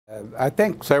I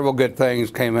think several good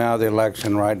things came out of the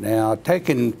election right now.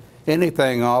 Taking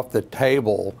anything off the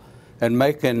table and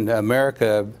making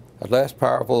America less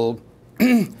powerful,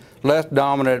 less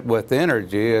dominant with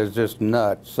energy is just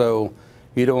nuts. So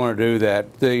you don't want to do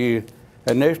that. The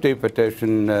initiative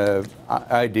petition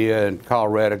idea in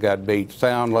Colorado got beat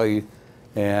soundly,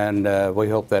 and we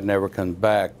hope that never comes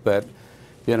back. But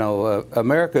you know,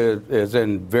 America is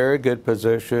in very good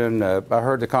position. I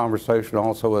heard the conversation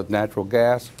also with natural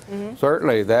gas.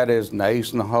 Certainly that is an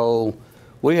ace in the hole.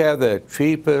 We have the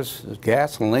cheapest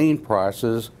gasoline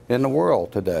prices in the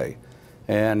world today.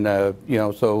 And, you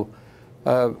know, so,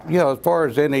 you know, as far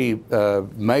as any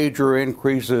major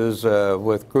increases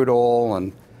with crude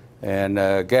oil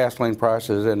and gasoline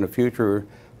prices in the future,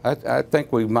 I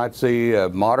think we might see a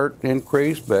moderate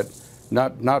increase, but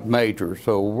not major.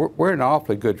 So we're in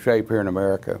awfully good shape here in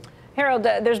America. Harold,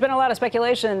 there's been a lot of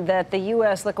speculation that the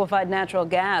U.S. liquefied natural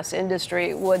gas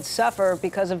industry would suffer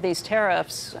because of these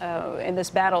tariffs in this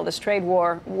battle, this trade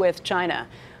war with China.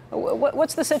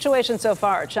 What's the situation so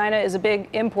far? China is a big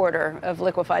importer of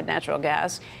liquefied natural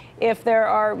gas. If there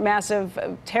are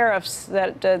massive tariffs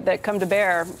that come to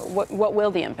bear, what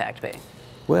will the impact be?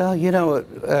 Well, you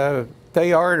know,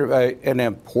 they are an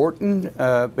important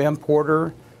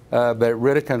importer. But it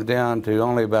really comes down to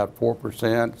only about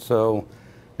 4%. So,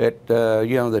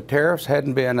 you know, the tariffs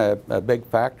hadn't been a big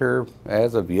factor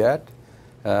as of yet.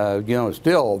 You know,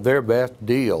 still their best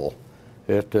deal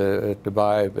is to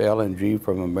buy LNG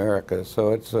from America.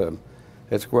 So it's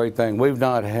a great thing. We've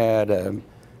not had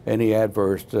any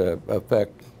adverse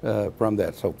effect from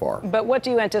that so far. But what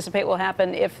do you anticipate will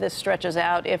happen if this stretches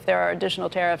out, if there are additional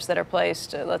tariffs that are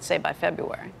placed, let's say by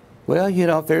February? Well, you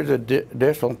know, if there's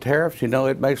additional tariffs, you know,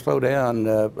 it may slow down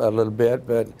a little bit.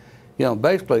 But, you know,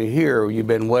 basically here you've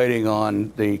been waiting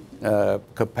on the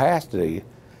capacity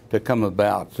to come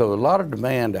about. So a lot of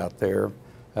demand out there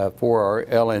for our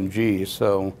LNG.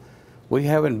 So we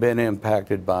haven't been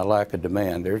impacted by lack of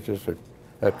demand. There's just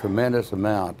a tremendous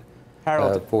amount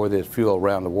for this fuel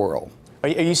around the world. Are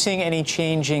you seeing any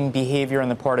changing behavior on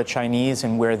the part of Chinese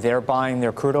and where they're buying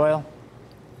their crude oil?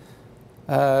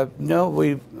 No,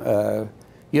 you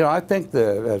know, I think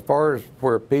as far as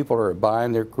where people are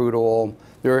buying their crude oil,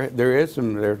 there's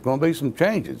going to be some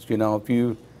changes. You know, if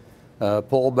you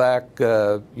pull back,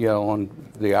 you know, on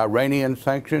the Iranian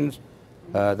sanctions,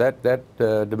 that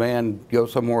demand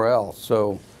goes somewhere else.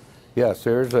 So, yes,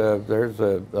 there's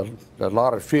a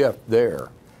lot of shift there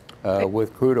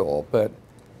with crude oil. But,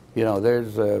 you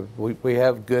know, we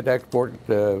have good export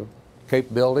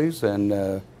capabilities,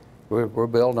 and we're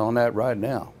building on that right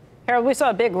now. Harold, we saw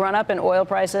a big run-up in oil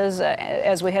prices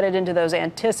as we headed into those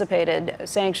anticipated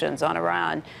sanctions on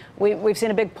Iran. We've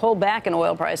seen a big pullback in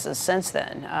oil prices since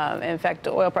then. In fact,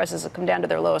 oil prices have come down to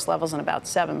their lowest levels in about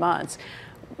 7 months.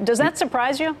 Does that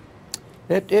surprise you?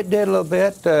 It did a little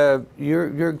bit.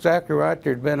 You're exactly right.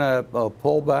 There's been a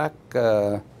pullback.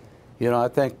 You know, I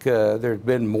think there's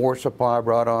been more supply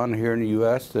brought on here in the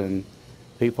U.S. than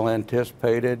people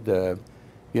anticipated.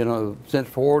 You know,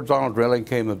 since horizontal drilling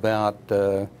came about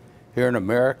here in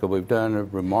America, we've done a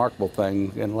remarkable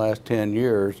thing in the last 10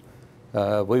 years.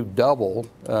 We've doubled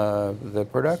the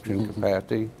production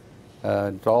capacity.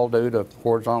 It's all due to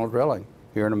horizontal drilling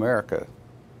here in America.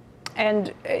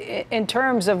 And in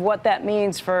terms of what that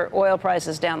means for oil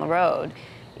prices down the road,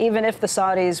 even if the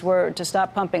Saudis were to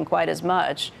stop pumping quite as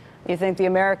much, you think the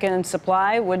American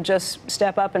supply would just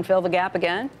step up and fill the gap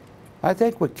again? I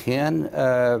think we can.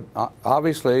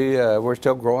 Obviously, we're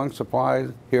still growing supply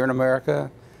here in America.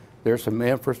 There's some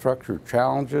infrastructure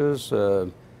challenges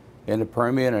in the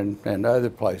Permian and other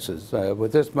places.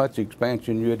 With this much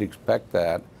expansion, you'd expect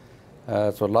that.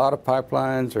 So a lot of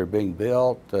pipelines are being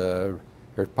built.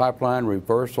 There's pipeline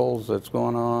reversals that's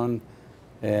going on,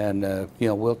 and you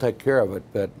know, we'll take care of it.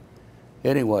 But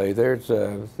anyway, there's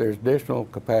additional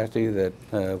capacity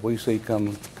that we see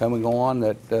coming on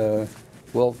that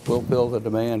we'll fill the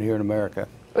demand here in America.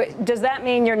 Does that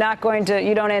mean you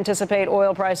don't anticipate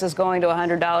oil prices going to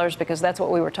 $100? Because that's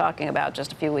what we were talking about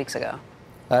just a few weeks ago.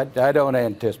 I don't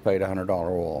anticipate $100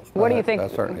 oil. What do you think? I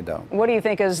certainly don't. What do you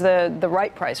think is the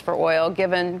right price for oil,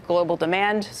 given global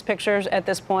demand pictures at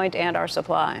this point and our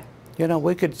supply? You know,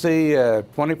 we could see a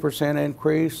 20%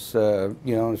 increase,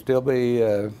 you know, and still be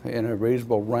in a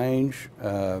reasonable range.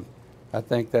 I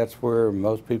think that's where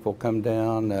most people come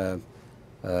down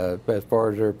as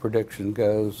far as their prediction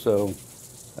goes. So,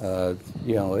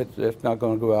 you know, it's not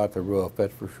going to go out the roof,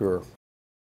 that's for sure.